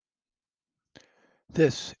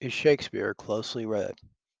This is Shakespeare Closely Read.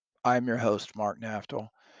 I'm your host, Mark Naftal.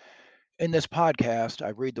 In this podcast,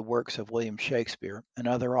 I read the works of William Shakespeare and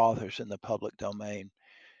other authors in the public domain.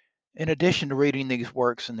 In addition to reading these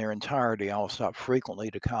works in their entirety, I will stop frequently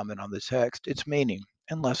to comment on the text, its meaning,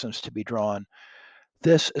 and lessons to be drawn.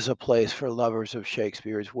 This is a place for lovers of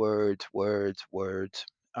Shakespeare's words, words, words.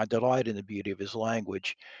 I delight in the beauty of his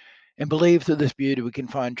language and believe through this beauty we can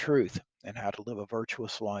find truth and how to live a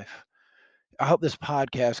virtuous life. I hope this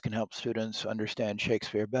podcast can help students understand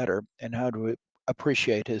Shakespeare better and how to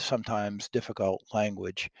appreciate his sometimes difficult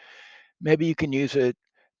language. Maybe you can use it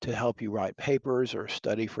to help you write papers or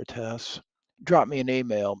study for tests. Drop me an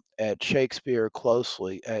email at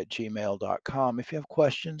shakespeareclosely@gmail.com if you have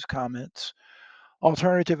questions, comments,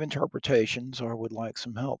 alternative interpretations, or would like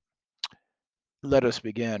some help. Let us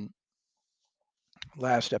begin.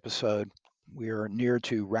 Last episode, we are near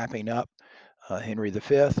to wrapping up Henry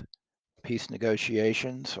V. Peace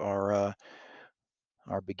negotiations are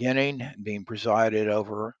beginning, being presided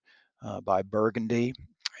over by Burgundy,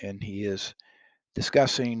 and he is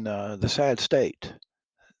discussing the sad state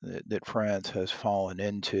that France has fallen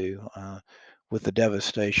into with the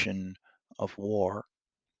devastation of war.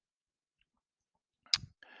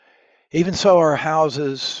 Even so, our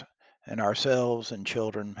houses and ourselves and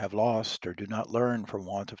children have lost or do not learn for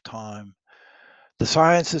want of time. The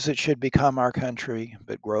sciences that should become our country,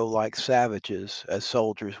 but grow like savages, as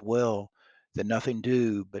soldiers will, that nothing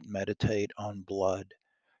do but meditate on blood.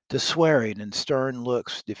 To swearing and stern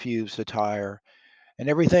looks diffused attire, and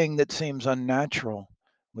everything that seems unnatural,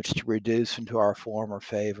 which to reduce into our form or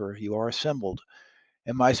favor you are assembled,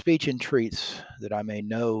 and my speech entreats that I may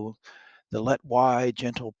know that let wide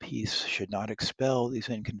gentle peace should not expel these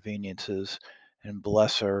inconveniences and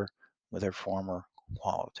bless her with her former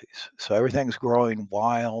qualities. So everything's growing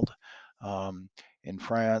wild um, in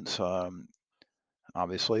France.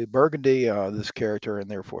 Obviously, Burgundy, this character, and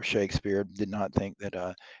therefore Shakespeare, did not think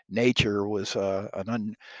that nature was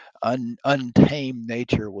untamed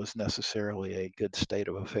nature was necessarily a good state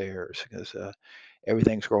of affairs because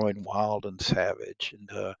everything's growing wild and savage, and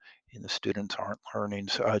the students aren't learning,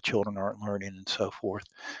 children aren't learning, and so forth.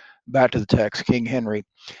 Back to the text, King Henry.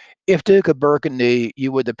 If Duke of Burgundy,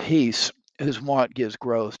 you would the peace whose want gives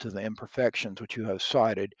growth to the imperfections which you have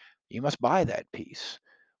cited, you must buy that peace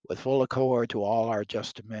with full accord to all our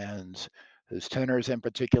just demands, whose tenors and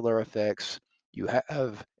particular effects you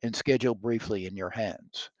have and schedule briefly in your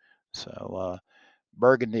hands. So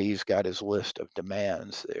Burgundy's got his list of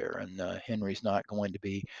demands there, and Henry's not going to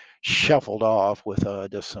be shuffled off with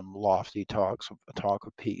just some lofty talk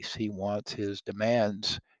of peace. He wants his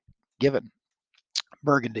demands given.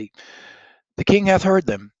 Burgundy. The king hath heard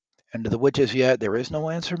them, and to the which as yet there is no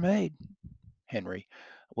answer made. Henry.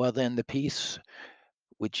 Well, then, the peace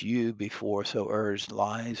which you before so urged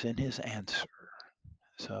lies in his answer.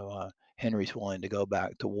 So Henry's willing to go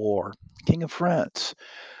back to war. King of France.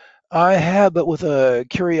 I have but with a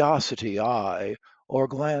curiosity eye or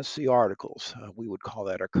glance the articles. We would call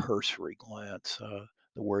that a cursory glance.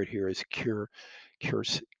 The word here is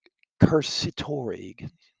curs, cursitory,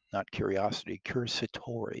 not curiosity,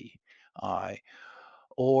 cursitory eye,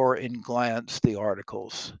 or in glance the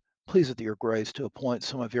articles. Please with your grace to appoint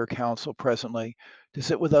some of your council presently to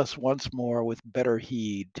sit with us once more with better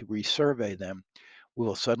heed to resurvey them. We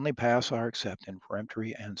will suddenly pass our accept and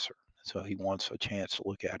peremptory answer. So he wants a chance to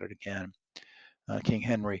look at it again. King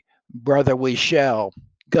Henry, brother, we shall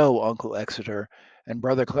go, Uncle Exeter, and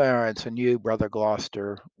brother Clarence, and you, brother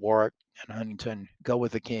Gloucester, Warwick, and Huntington, go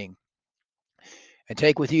with the king, and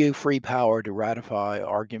take with you free power to ratify,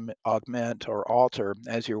 argument, augment, or alter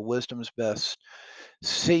as your wisdom's best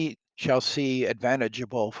shall see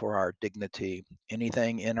advantageable for our dignity,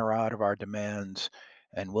 anything in or out of our demands,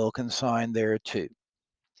 and will consign thereto.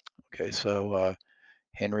 Okay, so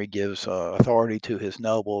Henry gives authority to his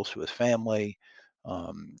nobles, to his family,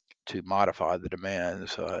 um, to modify the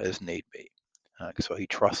demands as need be. So he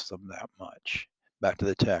trusts them that much. Back to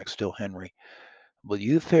the text, still Henry. Will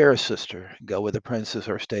you, fair sister, go with the princess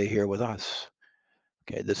or stay here with us?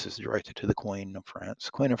 Okay, this is directed to the Queen of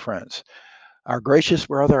France. Queen of France, our gracious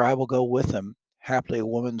brother, I will go with them. Haply a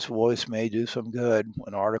woman's voice may do some good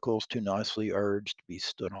when articles too nicely urged be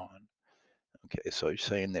stood on. Okay, so you're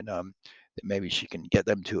saying that maybe she can get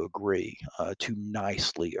them to agree, too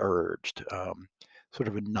nicely urged. Sort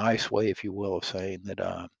of a nice way, if you will, of saying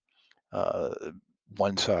that uh,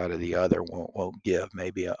 one side or the other won't give.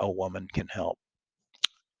 Maybe a woman can help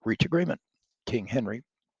reach agreement. King Henry,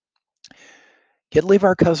 yet leave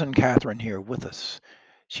our cousin Catherine here with us.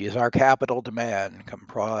 She is our capital demand,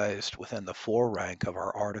 comprised within the fore rank of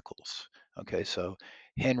our articles. Okay, so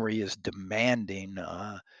Henry is demanding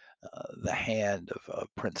the hand of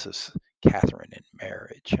Princess Catherine in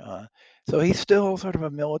marriage. So he's still sort of a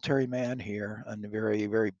military man here, and very,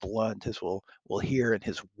 very blunt, as we'll hear in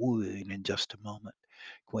his wooing in just a moment.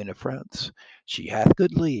 Queen of France, she hath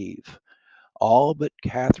good leave. All but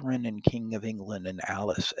Catherine and King of England and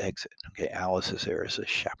Alice exit. Okay, Alice is there as a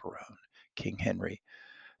chaperone. King Henry,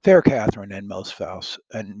 fair Catherine and most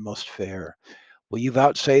fair. Will you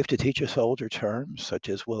vouchsafe to teach a soldier terms, such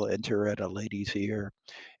as will enter at a lady's ear,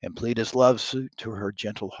 and plead his love suit to her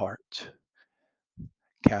gentle heart?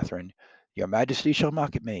 Catherine, your majesty shall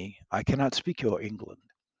mock at me. I cannot speak your England.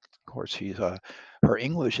 Of course, her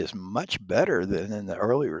English is much better than in the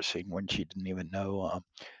earlier scene when she didn't even know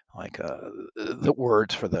like the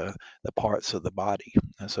words for the parts of the body.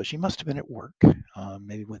 And so she must have been at work,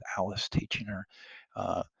 maybe with Alice teaching her.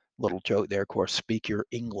 Uh, Little joke there, of course, speak your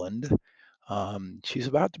England. She's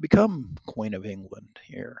about to become Queen of England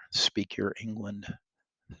here. Speak your England.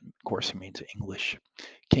 Of course, he means English.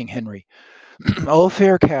 King Henry. Oh,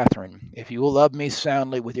 fair Catherine, if you will love me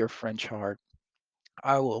soundly with your French heart,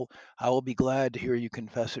 I will I will be glad to hear you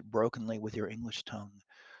confess it brokenly with your English tongue.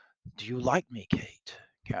 Do you like me, Kate?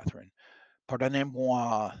 Catherine.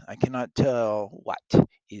 Pardonnez-moi, I cannot tell what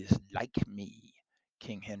is like me.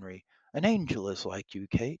 King Henry. An angel is like you,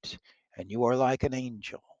 Kate, and you are like an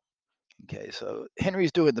angel. Okay, so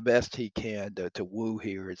Henry's doing the best he can to woo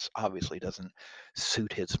here. It's obviously doesn't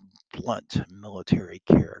suit his blunt military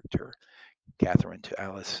character. Catherine to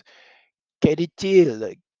Alice. Qu'est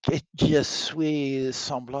dit-il? Que je suis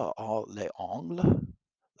semblable à l'angle?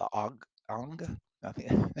 The ang? I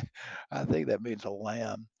think I think that means a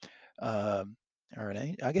lamb. Um, or an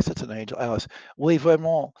angel. I guess it's an angel. Alice. Oui,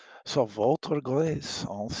 vraiment, sur votre grâce,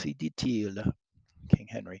 ainsi dit-il. King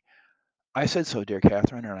Henry. I said so, dear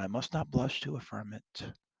Catherine, and I must not blush to affirm it.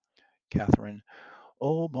 Catherine.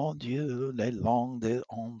 Oh, mon Dieu, les langues des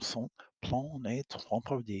hommes sont pleines et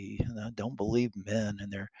tromperies. And I don't believe men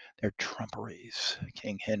and their trumperies.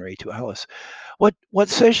 King Henry to Alice. What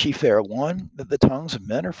says she, fair one? That the tongues of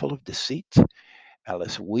men are full of deceit?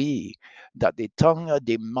 Alice, oui, that the tongue of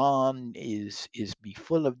the man is be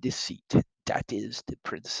full of deceit. That is the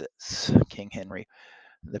princess. King Henry.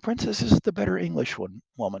 The princess is the better English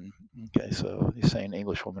woman. Okay, so he's saying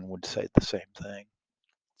English woman would say the same thing.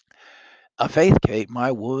 A faith, Kate,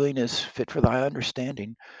 my wooing is fit for thy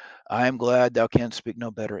understanding. I am glad thou canst speak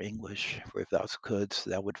no better English, for if thou couldst,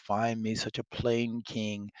 thou would find me such a plain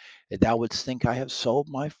king that thou wouldst think I have sold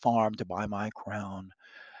my farm to buy my crown.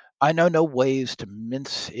 I know no ways to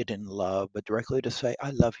mince it in love, but directly to say,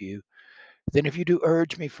 I love you. Then if you do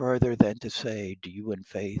urge me further than to say, do you in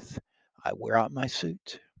faith, I wear out my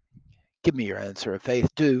suit. Give me your answer of faith,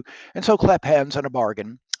 do, and so clap hands on a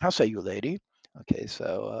bargain. How say you, lady? Okay,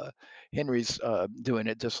 so Henry's doing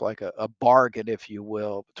it just like a bargain, if you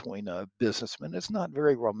will, between businessmen. It's not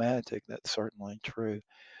very romantic. That's certainly true.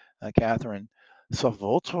 Catherine, so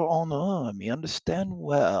votre honneur, me understand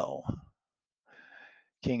well.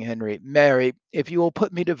 King Henry, Mary, if you will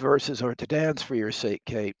put me to verses or to dance for your sake,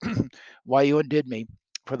 Kate, why you undid me.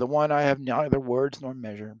 For the one I have neither words nor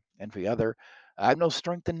measure, and for the other I have no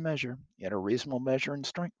strength in measure, yet a reasonable measure in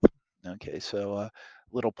strength. Okay, so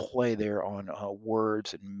little play there on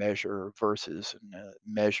words and measure versus and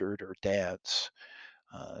measured or dance.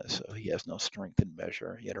 So he has no strength in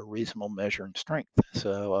measure, yet a reasonable measure in strength.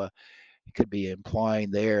 So it could be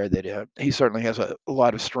implying there that he certainly has a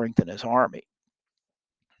lot of strength in his army.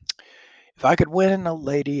 If I could win a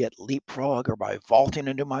lady at leapfrog or by vaulting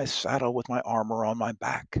into my saddle with my armor on my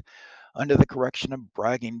back, under the correction of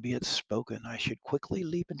bragging be it spoken, I should quickly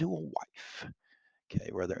leap into a wife. Okay,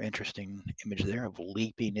 rather interesting image there of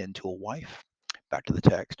leaping into a wife. Back to the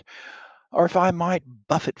text. Or if I might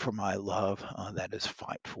buffet for my love, that is,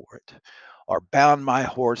 fight for it, or bound my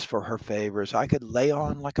horse for her favors, I could lay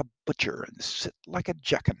on like a butcher and sit like a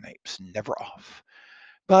jackanapes, never off.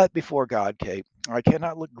 But before God, Kate, I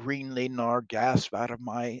cannot look greenly nor gasp out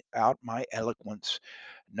my eloquence,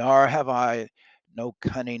 nor have I no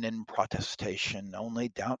cunning in protestation, only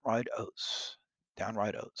downright oaths,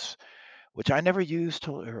 which I never use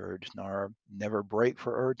to urge, nor never break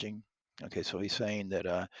for urging. Okay, so he's saying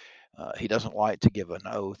that he doesn't like to give an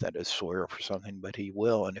oath, that is, swear for something, but he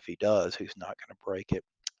will, and if he does, he's not going to break it.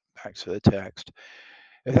 Back to the text.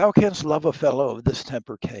 If thou canst love a fellow of this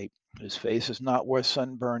temper, Kate, whose face is not worth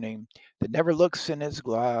sun burning, that never looks in his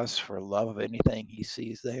glass for love of anything he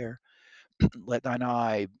sees there, let thine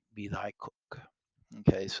eye be thy cook.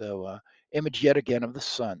 Okay, so image yet again of the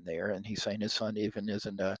sun there, and he's saying his sun even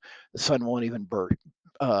isn't the sun won't even burn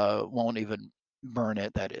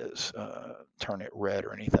it. That is, turn it red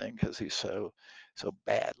or anything, because he's so so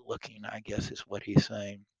bad looking, I guess is what he's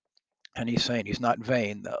saying. And he's saying he's not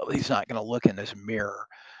vain, though. He's not going to look in this mirror,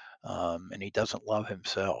 and he doesn't love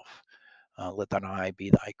himself. Let thine eye be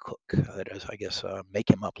thy cook. That is, I guess, make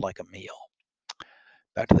him up like a meal.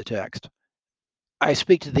 Back to the text. I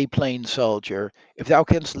speak to thee, plain soldier. If thou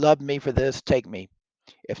canst love me for this, take me.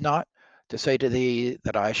 If not, to say to thee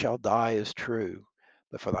that I shall die is true.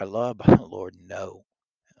 But for thy love, Lord, no.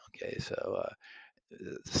 Okay, so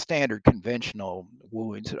standard conventional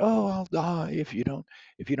wooing said, "Oh, I'll die if you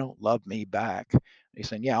don't love me back." He's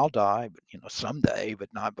saying, "Yeah, I'll die, but someday, but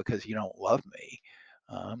not because you don't love me."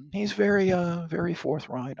 He's very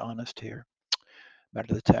forthright, honest here. Back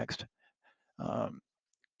to the text. Um,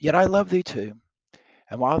 Yet I love thee too.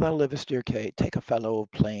 And while thou livest, dear Kate, take a fellow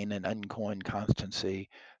of plain and uncoined constancy,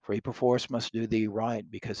 for he perforce must do thee right,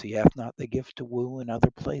 because he hath not the gift to woo in other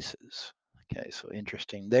places. Okay, so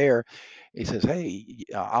interesting there. He says, "Hey,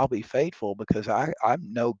 I'll be faithful because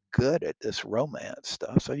I'm no good at this romance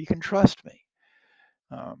stuff, so you can trust me."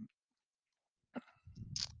 Um,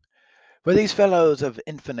 For these fellows of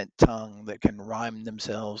infinite tongue that can rhyme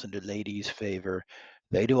themselves into ladies' favor,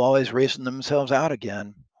 they do always reason themselves out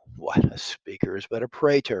again. What a speaker is but a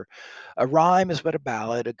prater, a rhyme is but a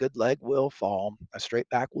ballad, a good leg will fall, a straight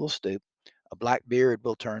back will stoop, a black beard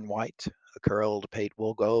will turn white, a curled pate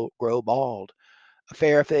will grow bald, a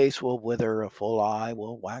fair face will wither, a full eye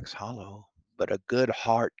will wax hollow. But a good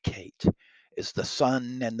heart, Kate, is the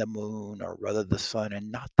sun and the moon, or rather the sun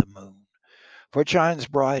and not the moon. For it shines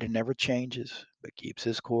bright and never changes, but keeps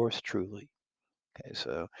his course truly. Okay,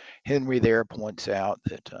 so Henry there points out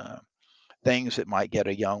that things that might get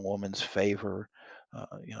a young woman's favor,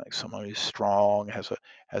 like someone who's strong,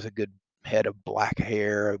 has a good head of black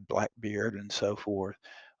hair, a black beard, and so forth.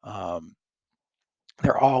 Um,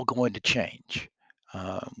 they're all going to change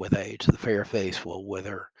with age. The fair face will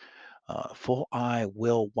wither. Full eye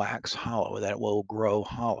will wax hollow. That will grow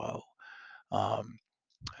hollow. Um,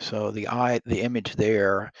 So the image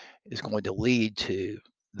there is going to lead to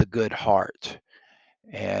the good heart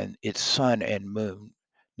and its sun and moon.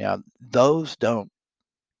 Now, those don't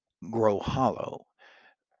grow hollow.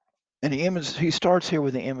 And he starts here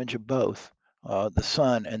with the image of both the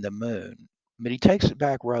sun and the moon. But he takes it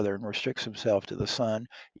back rather and restricts himself to the sun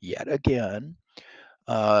yet again.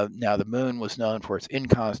 Now, the moon was known for its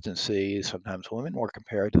inconstancy. Sometimes women were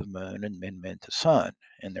compared to the moon and men meant to sun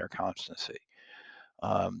in their constancy.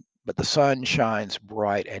 But the sun shines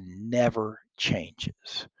bright and never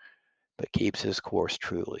changes, but keeps his course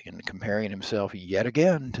truly. And comparing himself yet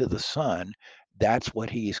again to the sun, that's what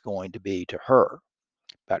he's going to be to her.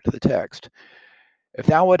 Back to the text. If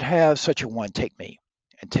thou would have such a one, take me.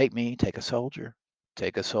 And take me, take a soldier.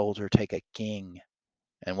 Take a soldier, take a king.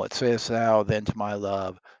 And what sayest thou then to my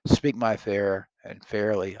love? Speak, my fair, and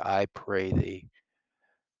fairly, I pray thee.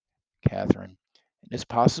 Catherine. It is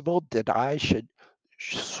possible that I should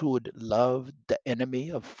love the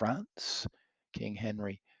enemy of France? King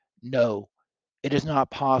Henry. No, it is not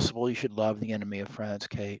possible you should love the enemy of France,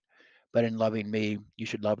 Kate. But in loving me, you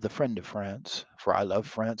should love the friend of France, for I love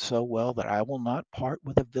France so well that I will not part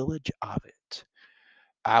with a village of it.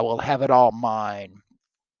 I will have it all mine.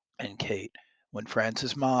 And Kate, when France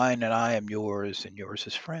is mine and I am yours, and yours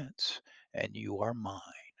is France, and you are mine.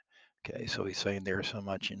 Okay, so he's saying there so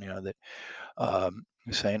much, that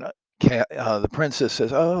he's saying, the princess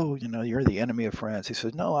says, "Oh, you're the enemy of France." He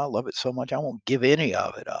says, "No, I love it so much, I won't give any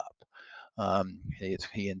of it up."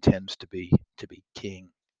 He intends to be king.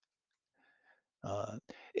 Uh,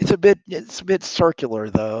 it's a bit circular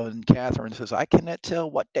though, and Catherine says, "I cannot tell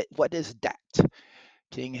what is that."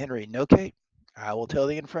 King Henry, "No, Kate, I will tell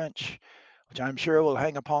thee in French, which I'm sure will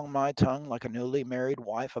hang upon my tongue like a newly married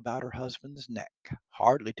wife about her husband's neck,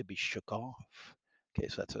 hardly to be shook off." Okay,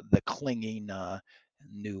 so that's the clinging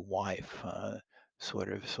new wife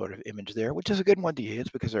sort of image there, which is a good one to use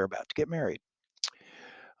because they're about to get married.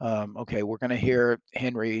 Okay, we're going to hear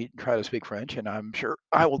Henry try to speak French, and I'm sure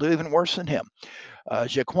I will do even worse than him.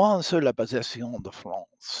 Je crois sur la possession de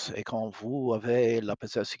France, et quand vous avez la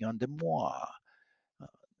possession de moi. Uh,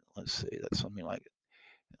 let's see, that's something like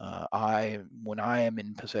when I am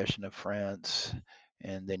in possession of France,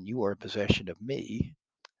 and then you are in possession of me.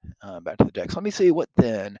 Back to the text. Let me see what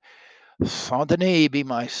then. Saint Denis be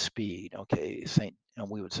my speed. Okay, and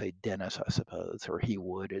we would say Dennis, I suppose, or he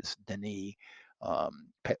would. It's Denis,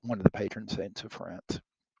 one of the patron saints of France.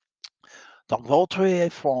 Donc votre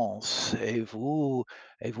est France, et vous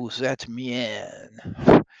êtes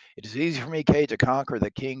mienne. It is easy for me, Kate, to conquer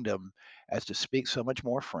the kingdom as to speak so much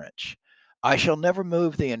more French. I shall never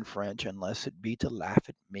move thee in French unless it be to laugh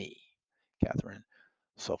at me. Catherine.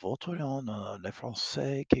 Sur votre nom, le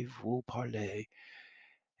français que vous parlez,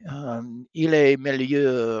 il est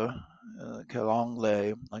meilleur que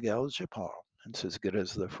l'anglais legal je parle. It's as good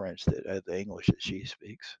as the French the English that she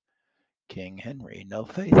speaks. King Henry, no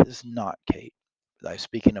faith is not, Kate. Thy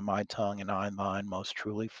speaking of my tongue and I mine most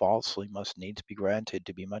truly falsely must needs be granted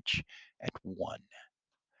to be much at one.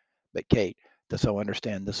 But, Kate, dost thou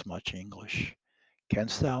understand this much English?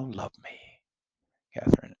 Canst thou love me?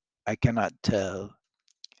 Catherine, I cannot tell.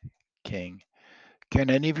 King, can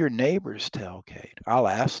any of your neighbors tell, Kate? I'll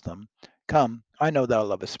ask them. Come, I know thou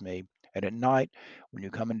lovest me. And at night, when you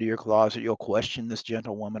come into your closet, you'll question this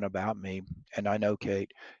gentlewoman about me. And I know,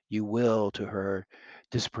 Kate, you will to her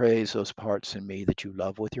dispraise those parts in me that you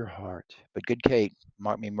love with your heart. But, good Kate,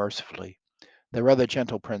 mark me mercifully. Thou rather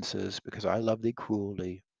gentle princes, because I love thee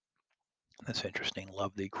cruelly. That's interesting.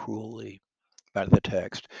 Love thee cruelly. Out of the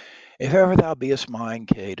text. If ever thou beest mine,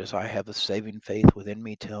 Kate, as I have the saving faith within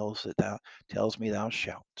me tells me thou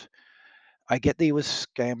shalt. I get thee with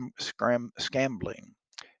scambling,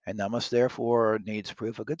 and thou must therefore needs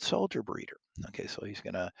prove a good soldier breeder. Okay, so he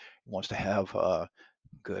wants to have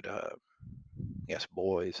good yes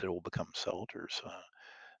boys that will become soldiers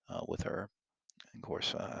with her. Of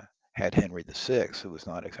course, had Henry VI, who was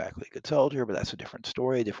not exactly a good soldier, but that's a different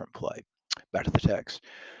story, a different play. Back to the text.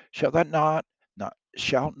 Shalt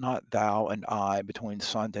not thou and I between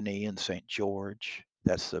Saint Denis and Saint George,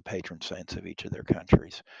 that's the patron saints of each of their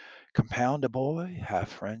countries, compound a boy, half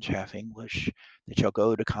French, half English, that shall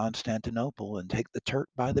go to Constantinople and take the Turk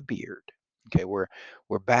by the beard. Okay, we're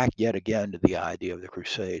back yet again to the idea of the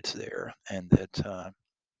Crusades there, and that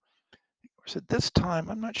course, at this time,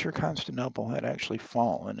 I'm not sure Constantinople had actually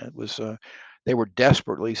fallen. It was they were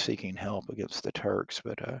desperately seeking help against the Turks,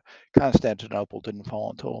 but Constantinople didn't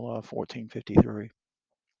fall until 1453.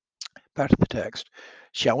 Back to the text.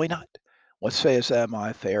 Shall we not? What sayest thou,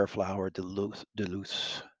 my fair flower de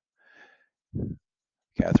luce?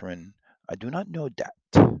 Catherine, I do not know that.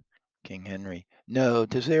 King Henry, no,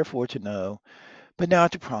 'tis therefore to know, but now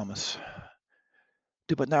to promise.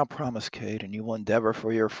 Do but now promise, Kate, and you will endeavor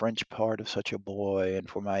for your French part of such a boy, and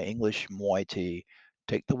for my English moiety.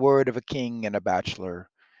 Take the word of a king and a bachelor.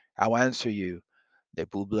 I'll answer you. De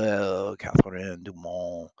Boublil, Catherine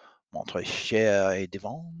Dumont, Montre cher et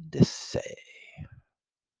devant d'essai.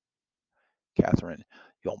 Catherine,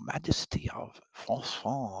 your majesty of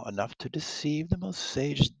François enough to deceive the most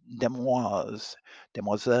sage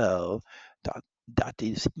demoiselle, that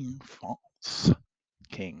is in France.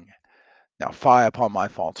 King, now fie upon my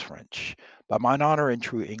false French. By mine honour and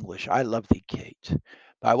true English, I love thee, Kate.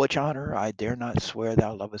 By which honour I dare not swear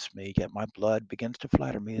thou lovest me, yet my blood begins to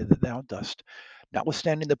flatter me that thou dost,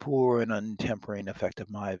 notwithstanding the poor and untempering effect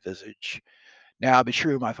of my visage. Now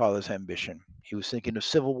beshrew my father's ambition. He was thinking of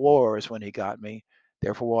civil wars when he got me.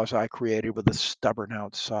 Therefore was I created with a stubborn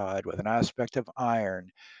outside, with an aspect of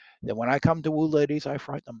iron, that when I come to woo ladies I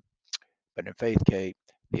fright them. But in faith, Kate,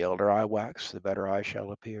 the elder I wax, the better I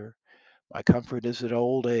shall appear. My comfort is that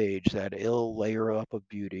old age, that ill layer up of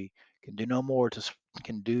beauty, can do no more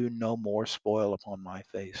spoil upon my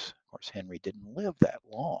face. Of course, Henry didn't live that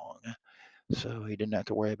long, so he didn't have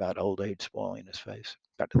to worry about old age spoiling his face.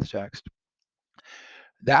 Back to the text.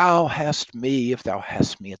 Thou hast me if thou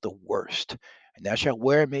hast me at the worst, and thou shalt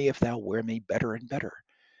wear me if thou wear me better and better.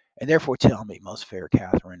 And therefore tell me, most fair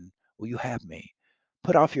Catherine, will you have me?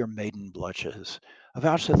 Put off your maiden blushes,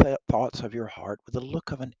 avouch the thoughts of your heart with the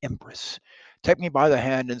look of an empress. Take me by the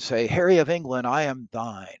hand and say, Harry of England, I am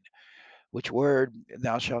thine. Which word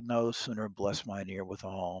thou shalt no sooner bless mine ear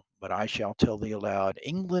withal, but I shall tell thee aloud,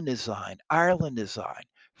 England is thine, Ireland is thine,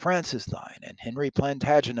 France is thine, and Henry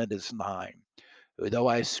Plantagenet is thine. Though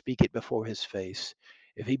I speak it before his face,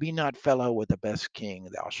 if he be not fellow with the best king,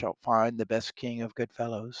 thou shalt find the best king of good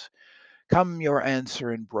fellows. Come your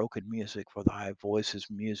answer in broken music, for thy voice is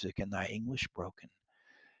music, and thy English broken.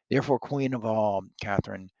 Therefore, queen of all,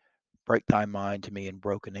 Catherine, break thy mind to me in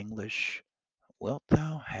broken English. Wilt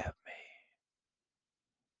thou have me?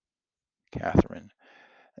 Catherine,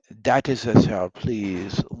 that is as shall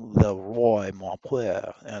please the roi mon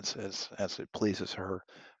père, as it pleases her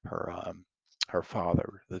her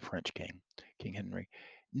father, the French king, King Henry.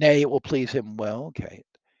 Nay, it will please him well, Kate.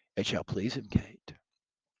 It shall please him, Kate.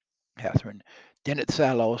 Catherine, then it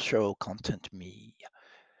shall also content me.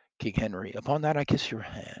 King Henry, upon that I kiss your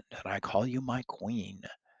hand, and I call you my queen.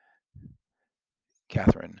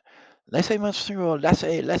 Catherine, laissez, monsieur,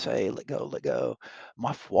 laissez, let go.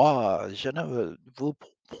 Ma foi, je ne veux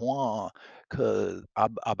point que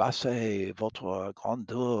abassez votre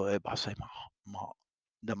grandeur et ma,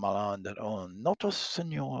 de malade. Oh, Notre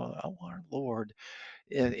Seigneur, our Lord,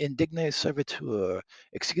 Indigne serviteur,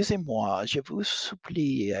 excusez-moi, je vous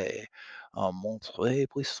supplie, montrez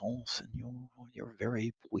puissance, Seigneur. You're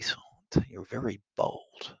very puissant. You're very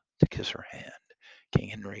bold to kiss her hand, King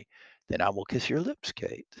Henry. Then I will kiss your lips,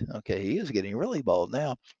 Kate. Okay, he is getting really bold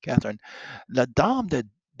now. Catherine, la dame de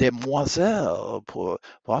demoiselle pour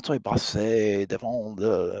être passée devant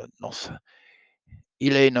le nos.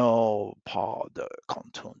 Il est no pas de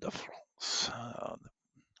canton de France.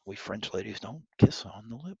 We French ladies don't kiss on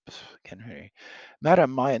the lips, can we?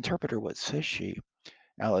 Madam, my interpreter, what says she?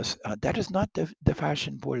 Alice, that is not the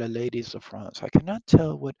fashion for the ladies of France. I cannot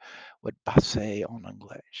tell what passer en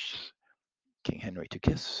anglais. King Henry, to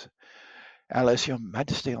kiss. Alice, your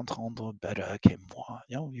majesty entendre better que moi.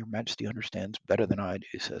 You know, your majesty understands better than I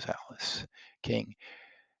do, says Alice. King,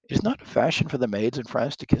 it is not a fashion for the maids in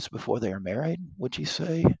France to kiss before they are married, would you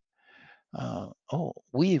say? Oh,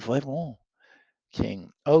 oui, vraiment.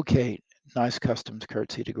 King, okay, nice customs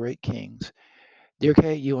curtsy to great kings. Dear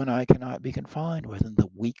Kate, you and I cannot be confined within the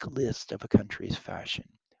weak list of a country's fashion.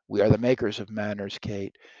 We are the makers of manners,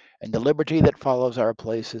 Kate, and the liberty that follows our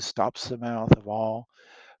places stops the mouth of all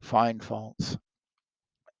fine faults,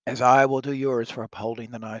 as I will do yours for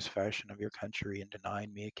upholding the nice fashion of your country and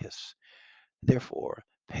denying me a kiss. Therefore,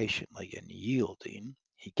 patiently and yielding,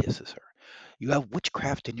 he kisses her. You have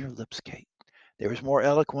witchcraft in your lips, Kate. There is more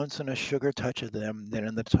eloquence and a sugar touch of them than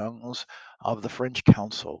in the tongues of the French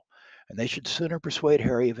council, and they should sooner persuade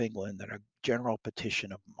Harry of England than a general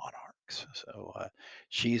petition of monarchs. So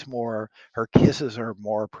she's more, her kisses are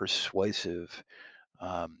more persuasive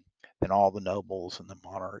um, than all the nobles and the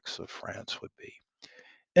monarchs of France would be.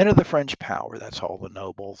 Enter the French power, that's all the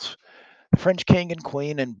nobles. The French king and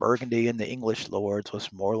queen in Burgundy and the English lords,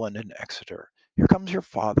 Westmoreland and Exeter. Here comes your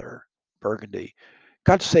father, Burgundy.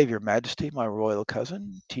 God save your majesty, my royal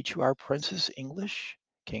cousin. Teach you our princess English?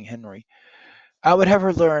 King Henry. I would have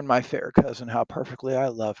her learn, my fair cousin, how perfectly I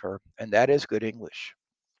love her, and that is good English.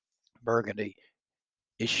 Burgundy.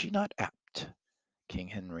 Is she not apt? King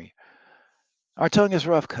Henry. Our tongue is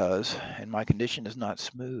rough, coz, and my condition is not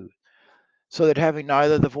smooth. So that having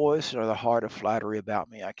neither the voice nor the heart of flattery about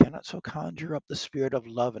me, I cannot so conjure up the spirit of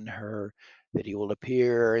love in her that he will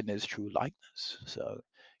appear in his true likeness. So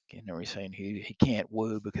King Henry saying he can't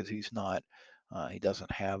woo because he's not he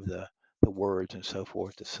doesn't have the words and so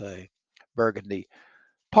forth to say. Burgundy,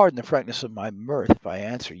 pardon the frankness of my mirth if I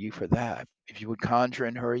answer you for that. If you would conjure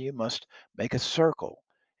in her, you must make a circle.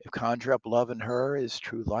 If conjure up love in her is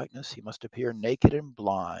true likeness, he must appear naked and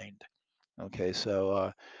blind. Okay,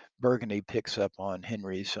 so Burgundy picks up on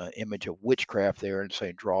Henry's image of witchcraft there and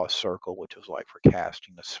saying draw a circle, which was like for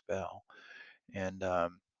casting a spell. And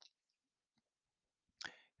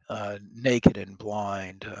naked and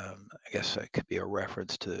blind, I guess that could be a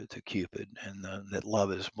reference to Cupid and that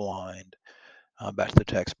love is blind. Back to the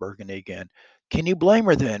text, Burgundy again. Can you blame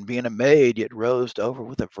her then, being a maid, yet rosed over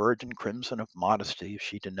with a virgin crimson of modesty, if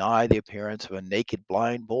she deny the appearance of a naked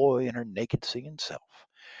blind boy in her naked seeing self?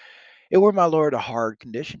 It were, my lord, a hard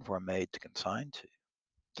condition for a maid to consign to.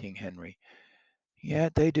 King Henry.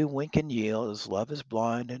 Yet they do wink and yield, as love is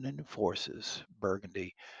blind and enforces.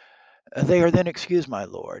 Burgundy. They are then excused, my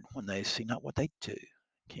lord, when they see not what they do.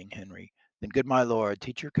 King Henry. Then, good my lord,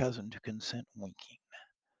 teach your cousin to consent winking.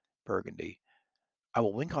 Burgundy. I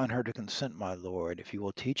will wink on her to consent, my lord, if you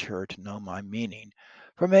will teach her to know my meaning.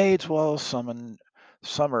 For maids, well summered,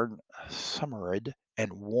 summered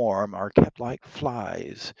and warm, are kept like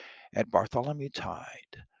flies at Bartholomew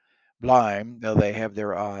tide, blind though they have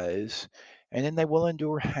their eyes, and then they will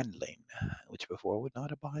endure handling, which before would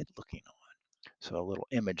not abide looking on. So a little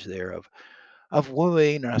image there of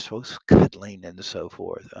wooing, and I suppose cuddling and so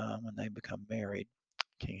forth when they become married.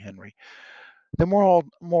 King Henry. The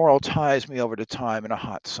moral ties me over to time in a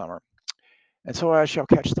hot summer. And so I shall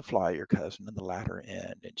catch the fly, your cousin, in the latter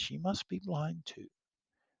end, and she must be blind too.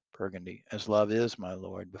 Burgundy, as love is, my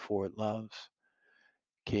lord, before it loves.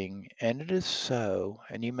 King, and it is so,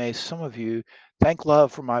 and you may some of you thank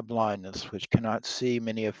love for my blindness, which cannot see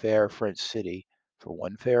many a fair French city, for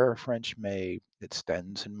one fair French maid that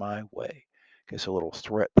stands in my way. Guess a little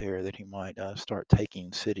threat there that he might start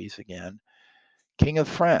taking cities again. King of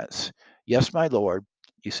France, yes, my lord,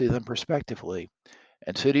 you see them prospectively,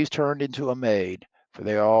 and cities turned into a maid, for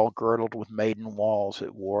they are all girdled with maiden walls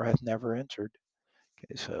that war hath never entered.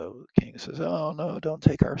 Okay, so the king says, oh no, don't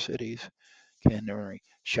take our cities. Henry,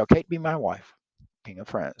 shall Kate be my wife? King of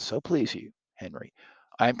France, so please you, Henry.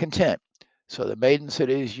 I am content. So the maiden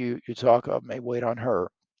cities you talk of may wait on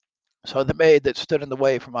her. So the maid that stood in the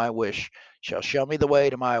way for my wish shall show me the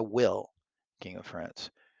way to my will. King of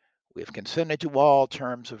France, we have consented to all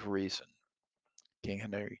terms of reason. King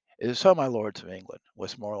Henry, So, my lords of England,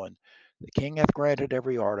 Westmoreland, the king hath granted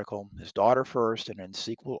every article, his daughter first, and in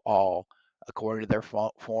sequel all, according to their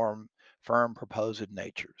firm proposed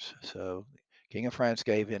natures. So, King of France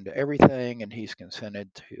gave in to everything, and he's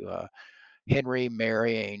consented to Henry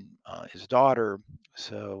marrying his daughter.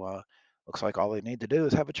 So, looks like all they need to do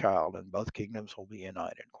is have a child, and both kingdoms will be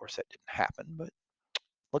united. Of course, that didn't happen, but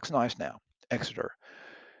looks nice now. Exeter.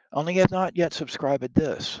 Only have not yet subscribed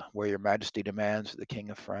this, where your majesty demands that the king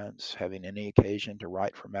of France, having any occasion to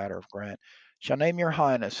write for matter of grant, shall name your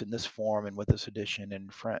highness in this form and with this edition in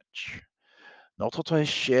French. Notre très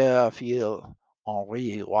cher fils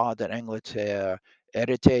Henri, roi d'Angleterre,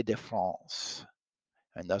 héritier de France.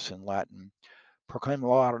 And thus in Latin,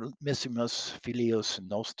 proclamissimus filius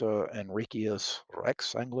noster Enricius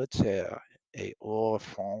Rex Angleterre et or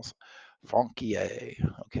France Franciae.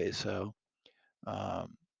 Okay, so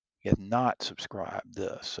um, he has not subscribed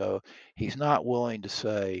this. So he's not willing to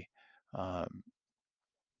say um,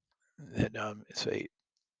 that say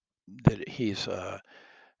that he's uh,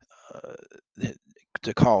 that,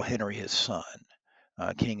 to call Henry his son,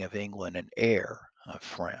 King of England and heir of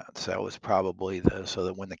France. That was probably the so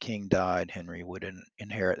that when the king died, Henry would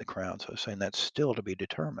inherit the crown. So saying that's still to be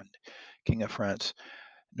determined. King of France,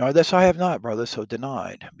 nor this I have not, brother, so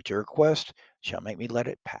denied. But your request shall make me let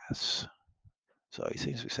it pass. So he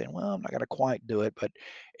seems to be saying, well, I'm not going to quite do it, but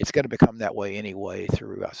it's going to become that way anyway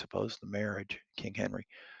through, I suppose, the marriage, King Henry.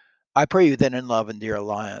 I pray you then in love and dear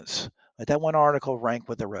alliance, let that one article rank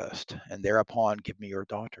with the rest, and thereupon give me your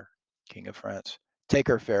daughter, King of France. Take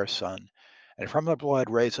her, fair son, and from her blood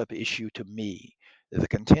raise up issue to me, that the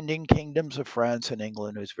contending kingdoms of France and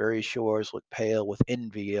England, whose very shores look pale with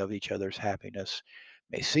envy of each other's happiness,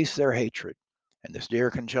 may cease their hatred, and this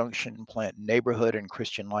dear conjunction plant neighborhood and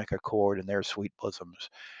Christian-like accord in their sweet bosoms,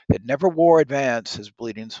 that never war advance his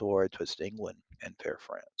bleeding sword twixt England and fair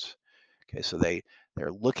France. Okay, so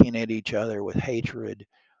they're looking at each other with hatred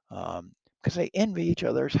because they envy each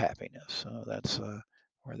other's happiness. So that's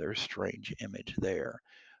where there's a strange image there.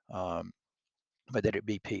 Um, but that it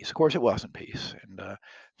be peace. Of course, it wasn't peace, and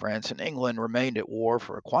France and England remained at war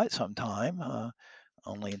for quite some time.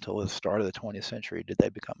 Only until the start of the 20th century did they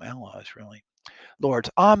become allies, really. Lords,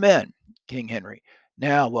 amen, King Henry.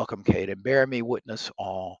 Now welcome, Kate, and bear me witness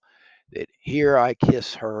all that here I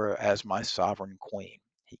kiss her as my sovereign queen.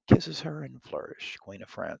 He kisses her and flourish, Queen of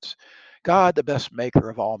France. God, the best maker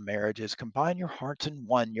of all marriages, combine your hearts in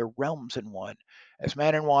one, your realms in one, as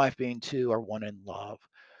man and wife being two are one in love.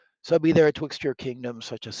 So be there twixt your kingdoms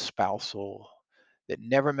such a spousal that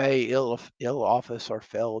never may ill office or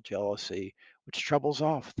fell jealousy, which troubles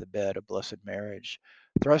off the bed of blessed marriage,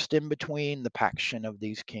 thrust in between the paction of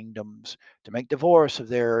these kingdoms, to make divorce of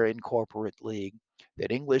their incorporate league,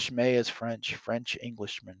 that English may as French, French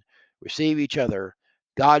Englishmen, receive each other.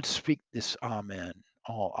 God speak this Amen.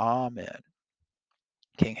 All Amen.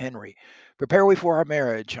 King Henry, prepare we for our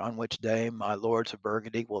marriage, on which day my lords of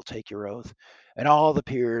Burgundy will take your oath, and all the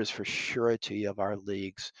peers for surety of our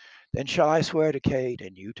leagues. Then shall I swear to Kate,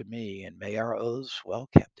 and you to me, and may our oaths well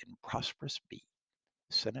kept and prosperous be.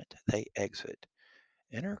 Senate, they exit.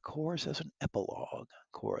 Enter chorus as an epilogue.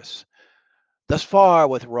 Chorus. Thus far,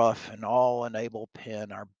 with rough and all unable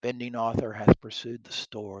pen, our bending author hath pursued the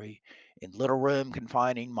story, in little room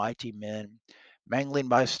confining mighty men, mangling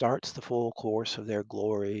by starts the full course of their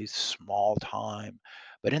glories, small time.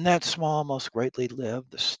 But in that small most greatly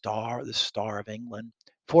lived the star of England.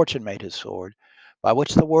 Fortune made his sword, by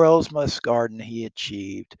which the world's must garden he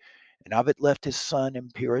achieved, and of it left his son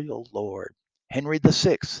imperial lord. Henry the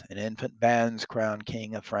Sixth, an infant bands crowned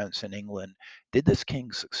king of France and England, did this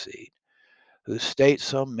king succeed, whose state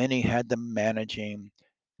so many had them managing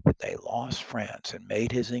that they lost France and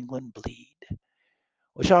made his England bleed,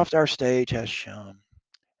 which oft our stage has shown,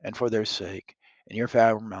 and for their sake, in your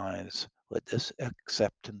fair minds, let this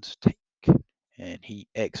acceptance take. And he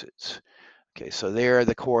exits. Okay, so there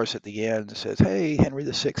the chorus at the end says, hey, Henry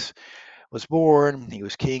VI was born, he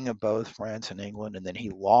was king of both France and England, and then he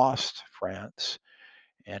lost France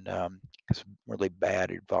and some really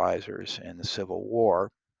bad advisors in the Civil War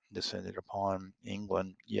descended upon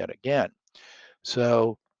England yet again.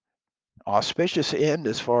 So auspicious end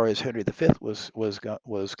as far as Henry V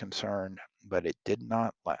was concerned, but it did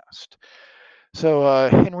not last. So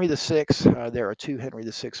Henry VI, there are two Henry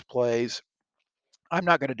VI plays. I'm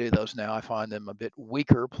not going to do those now. I find them a bit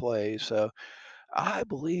weaker plays. So I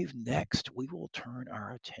believe next we will turn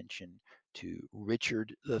our attention to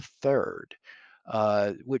Richard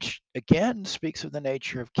III, which again speaks of the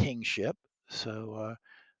nature of kingship. So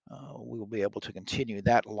we will be able to continue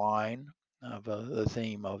that line of the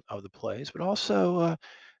theme of the plays, but also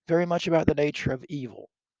very much about the nature of evil.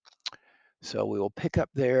 So we will pick up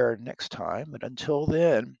there next time. But until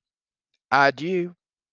then, adieu.